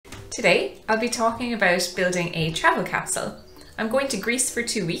Today, I'll be talking about building a travel capsule. I'm going to Greece for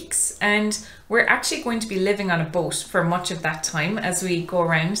 2 weeks and we're actually going to be living on a boat for much of that time as we go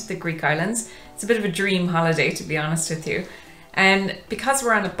around the Greek islands. It's a bit of a dream holiday, to be honest with you. And because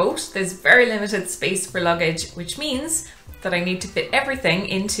we're on a boat, there's very limited space for luggage, which means that I need to fit everything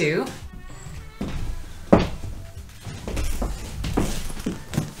into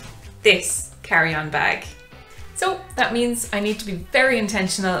this carry-on bag. So that means I need to be very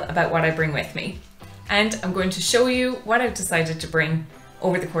intentional about what I bring with me. And I'm going to show you what I've decided to bring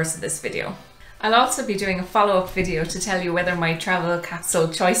over the course of this video. I'll also be doing a follow-up video to tell you whether my travel capsule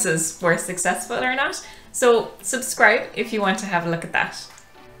choices were successful or not. So subscribe if you want to have a look at that.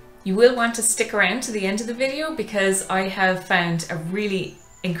 You will want to stick around to the end of the video because I have found a really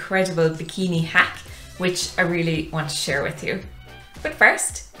incredible bikini hack, which I really want to share with you. But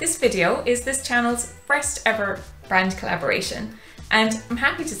first, this video is this channel's first ever brand collaboration, and I'm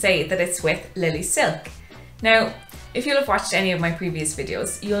happy to say that it's with Lilysilk. Now, if you'll have watched any of my previous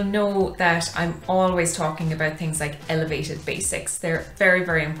videos, you'll know that I'm always talking about things like elevated basics. They're very,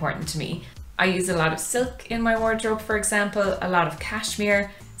 very important to me. I use a lot of silk in my wardrobe, for example, a lot of cashmere.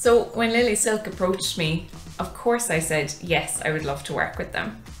 So when Lilysilk approached me, of course I said, yes, I would love to work with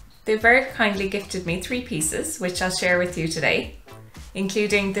them. They very kindly gifted me 3 pieces, which I'll share with you today,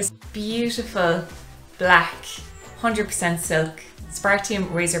 including this beautiful black 100% silk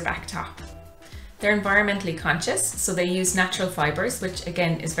Spartium razorback top. They're environmentally conscious, so they use natural fibers, which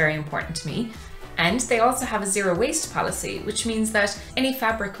again is very important to me. And they also have a zero waste policy, which means that any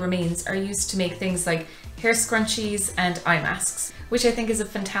fabric remains are used to make things like hair scrunchies and eye masks, which I think is a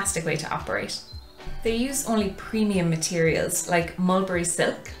fantastic way to operate. They use only premium materials like mulberry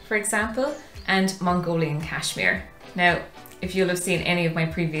silk, for example, and Mongolian cashmere. Now, if you'll have seen any of my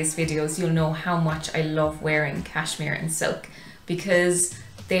previous videos, you'll know how much I love wearing cashmere and silk because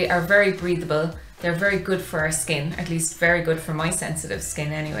they are very breathable, they're very good for our skin, at least very good for my sensitive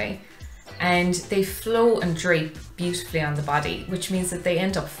skin anyway. And they flow and drape beautifully on the body, which means that they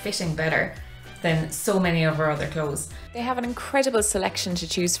end up fitting better than so many of our other clothes. They have an incredible selection to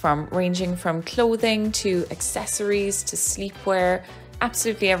choose from, ranging from clothing to accessories to sleepwear,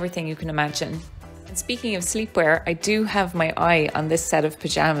 absolutely everything you can imagine. And speaking of sleepwear, I do have my eye on this set of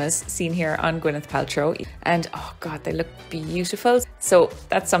pajamas seen here on Gwyneth Paltrow, and oh god, they look beautiful. So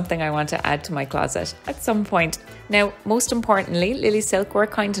that's something I want to add to my closet at some point. Now, most importantly, Lilysilk were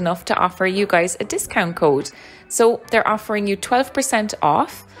kind enough to offer you guys a discount code. So they're offering you 12%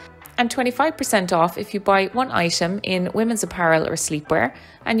 off and 25% off if you buy one item in women's apparel or sleepwear,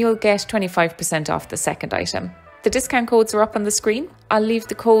 and you'll get 25% off the second item. The discount codes are up on the screen. I'll leave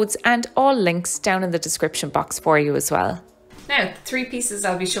the codes and all links down in the description box for you as well. Now, the 3 pieces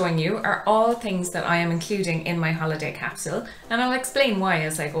I'll be showing you are all things that I am including in my holiday capsule, and I'll explain why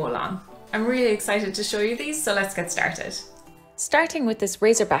as I go along. I'm really excited to show you these, so let's get started. Starting with this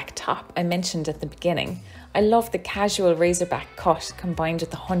razorback top I mentioned at the beginning, I love the casual razorback cut combined with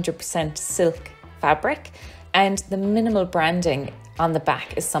the 100% silk fabric, and the minimal branding on the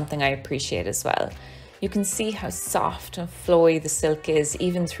back is something I appreciate as well. You can see how soft and flowy the silk is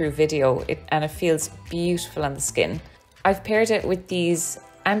even through video, and it feels beautiful on the skin. I've paired it with these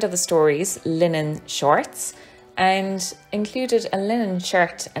And Other Stories linen shorts and included a linen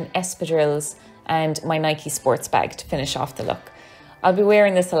shirt and espadrilles and my Nike sports bag to finish off the look. I'll be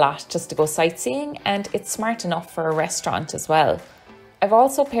wearing this a lot just to go sightseeing, and it's smart enough for a restaurant as well. I've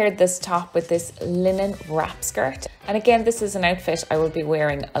also paired this top with this linen wrap skirt, and again this is an outfit I will be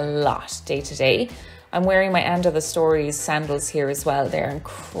wearing a lot day to day. I'm wearing my And Other Stories sandals here as well. They're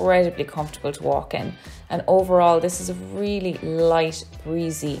incredibly comfortable to walk in. And overall, this is a really light,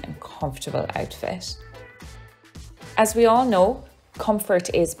 breezy and comfortable outfit. As we all know, comfort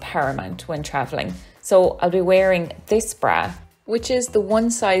is paramount when traveling. So I'll be wearing this bra, which is the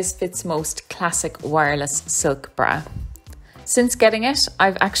one size fits most classic wireless silk bra. Since getting it,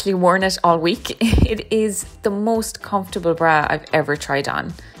 I've actually worn it all week. It is the most comfortable bra I've ever tried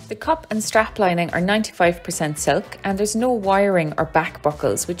on. The cup and strap lining are 95% silk, and there's no wiring or back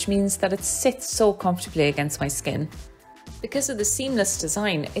buckles, which means that it sits so comfortably against my skin. Because of the seamless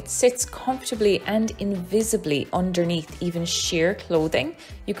design, it sits comfortably and invisibly underneath even sheer clothing.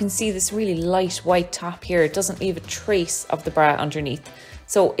 You can see this really light white top here. It doesn't leave a trace of the bra underneath.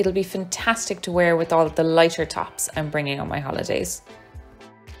 So it'll be fantastic to wear with all of the lighter tops I'm bringing on my holidays.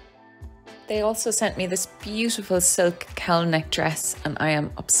 They also sent me this beautiful silk cowl neck dress, and I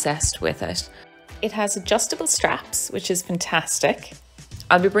am obsessed with it. It has adjustable straps, which is fantastic.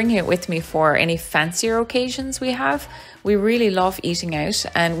 I'll be bringing it with me for any fancier occasions we have. We really love eating out,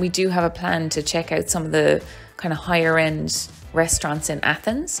 and we do have a plan to check out some of the kind of higher end restaurants in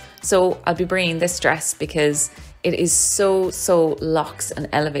Athens. So I'll be bringing this dress because it is so luxe and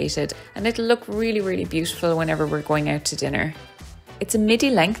elevated, and it'll look really beautiful whenever we're going out to dinner. It's a midi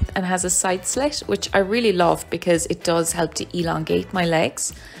length and has a side slit, which I really love because it does help to elongate my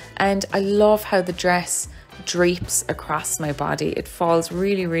legs. And I love how the dress drapes across my body. It falls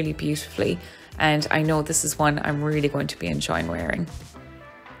really beautifully, and I know this is one I'm really going to be enjoying wearing.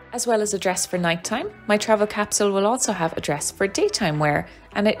 As well as a dress for nighttime, my travel capsule will also have a dress for daytime wear,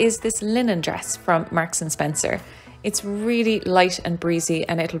 and it is this linen dress from Marks & Spencer. It's really light and breezy,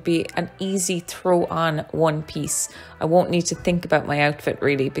 and it'll be an easy throw on one piece. I won't need to think about my outfit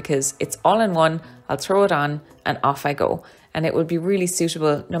really because it's all in one. I'll throw it on and off I go. And it will be really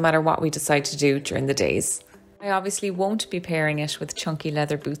suitable no matter what we decide to do during the days. I obviously won't be pairing it with chunky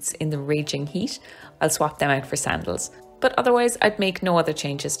leather boots in the raging heat. I'll swap them out for sandals. But otherwise I'd make no other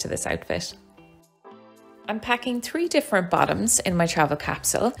changes to this outfit. I'm packing 3 different bottoms in my travel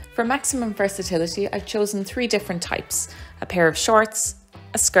capsule. For maximum versatility, I've chosen 3 different types: a pair of shorts,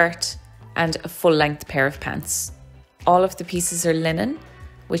 a skirt, and a full-length pair of pants. All of the pieces are linen,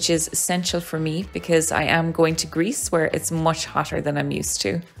 which is essential for me because I am going to Greece where it's much hotter than I'm used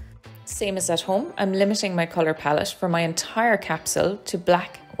to. Same as at home, I'm limiting my colour palette for my entire capsule to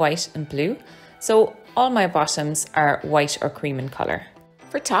black, white and blue. So all my bottoms are white or cream in colour.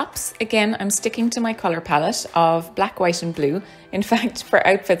 For tops, again, I'm sticking to my colour palette of black, white and blue. In fact, for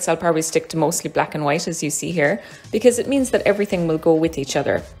outfits, I'll probably stick to mostly black and white, as you see here, because it means that everything will go with each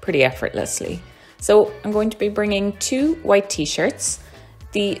other pretty effortlessly. So I'm going to be bringing 2 white t-shirts,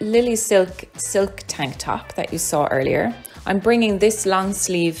 the Lilysilk silk tank top that you saw earlier. I'm bringing this long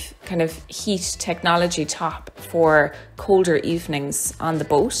sleeve kind of heat technology top for colder evenings on the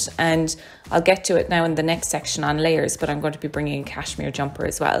boat, and I'll get to it now in the next section on layers, but I'm going to be bringing a cashmere jumper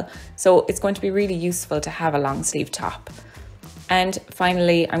as well. So it's going to be really useful to have a long sleeve top. And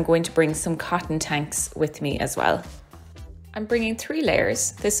finally, I'm going to bring some cotton tanks with me as well. I'm bringing 3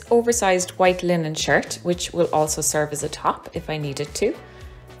 layers, this oversized white linen shirt, which will also serve as a top if I needed to.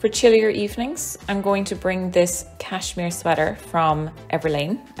 For chillier evenings, I'm going to bring this cashmere sweater from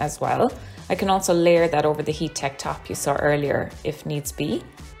Everlane as well. I can also layer that over the heat tech top you saw earlier if needs be.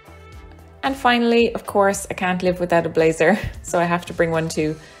 And finally, of course, I can't live without a blazer, so I have to bring one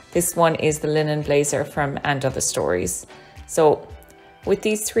too. This one is the linen blazer from And Other Stories. So with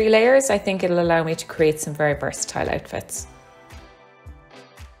these 3 layers, I think it'll allow me to create some very versatile outfits.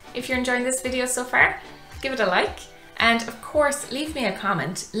 If you're enjoying this video so far, give it a like. And of course, leave me a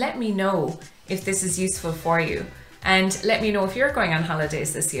comment. Let me know if this is useful for you. And let me know if you're going on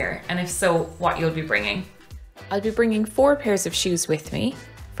holidays this year, and if so, what you'll be bringing. I'll be bringing 4 pairs of shoes with me.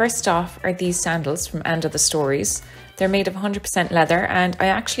 First off are these sandals from And Other Stories. They're made of 100% leather, and I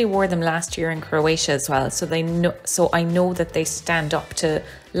actually wore them last year in Croatia as well, so I know that they stand up to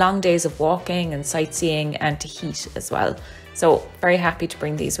long days of walking and sightseeing and to heat as well. So very happy to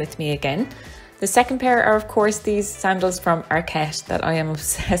bring these with me again. The second pair are of course these sandals from ARKET that I am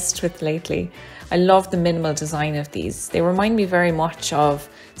obsessed with lately. I love the minimal design of these. They remind me very much of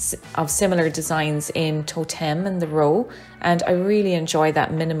similar designs in Totem and the Row, and I really enjoy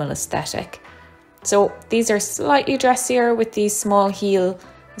that minimal aesthetic. So these are slightly dressier with the small heel,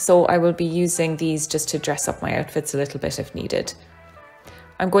 so I will be using these just to dress up my outfits a little bit if needed.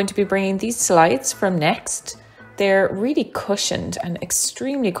 I'm going to be bringing these slides from Next. They're really cushioned and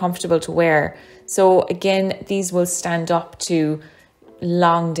extremely comfortable to wear. So again, these will stand up to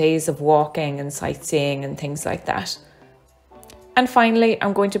long days of walking and sightseeing and things like that. And finally,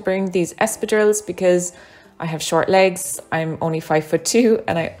 I'm going to bring these espadrilles because I have short legs. I'm only 5'2"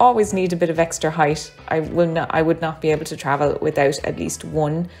 and I always need a bit of extra height. I would not be able to travel without at least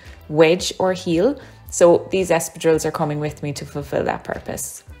one wedge or heel. So these espadrilles are coming with me to fulfill that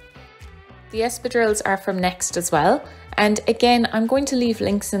purpose. The espadrilles are from Next as well. And again, I'm going to leave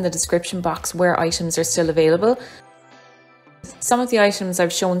links in the description box where items are still available. Some of the items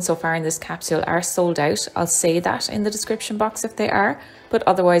I've shown so far in this capsule are sold out. I'll say that in the description box if they are, but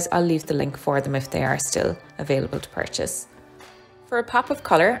otherwise I'll leave the link for them if they are still available to purchase. For a pop of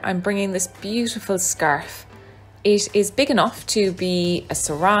colour, I'm bringing this beautiful scarf. It is big enough to be a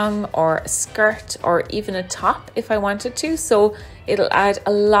sarong or a skirt or even a top if I wanted to, so it'll add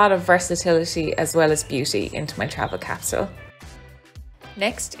a lot of versatility as well as beauty into my travel capsule.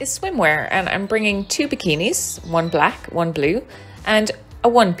 Next is swimwear, and I'm bringing 2 bikinis, one black, one blue, and a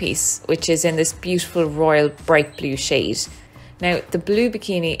one piece, which is in this beautiful royal bright blue shade. Now, the blue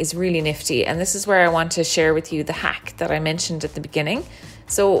bikini is really nifty, and this is where I want to share with you the hack that I mentioned at the beginning.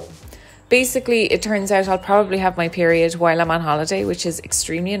 So basically, it turns out I'll probably have my period while I'm on holiday, which is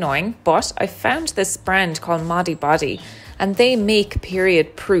extremely annoying, but I found this brand called Modibodi, and they make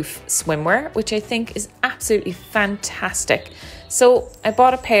period-proof swimwear, which I think is absolutely fantastic. So I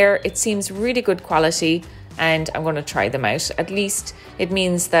bought a pair. It seems really good quality, and I'm going to try them out. At least it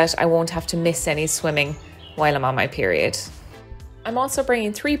means that I won't have to miss any swimming while I'm on my period. I'm also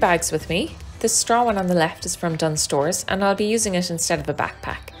bringing 3 bags with me. The straw one on the left is from Dunnes Stores, and I'll be using it instead of a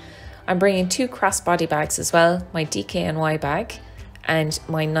backpack. I'm bringing 2 crossbody bags as well, my DKNY bag and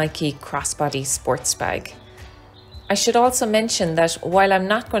my Nike crossbody sports bag. I should also mention that while I'm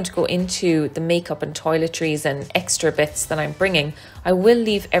not going to go into the makeup and toiletries and extra bits that I'm bringing, I will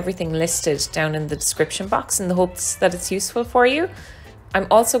leave everything listed down in the description box in the hopes that it's useful for you. I'm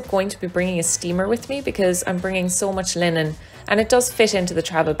also going to be bringing a steamer with me because I'm bringing so much linen, and it does fit into the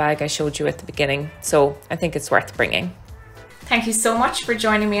travel bag I showed you at the beginning, so I think it's worth bringing. Thank you so much for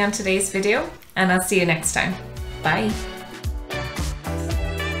joining me on today's video, and I'll see you next time. Bye.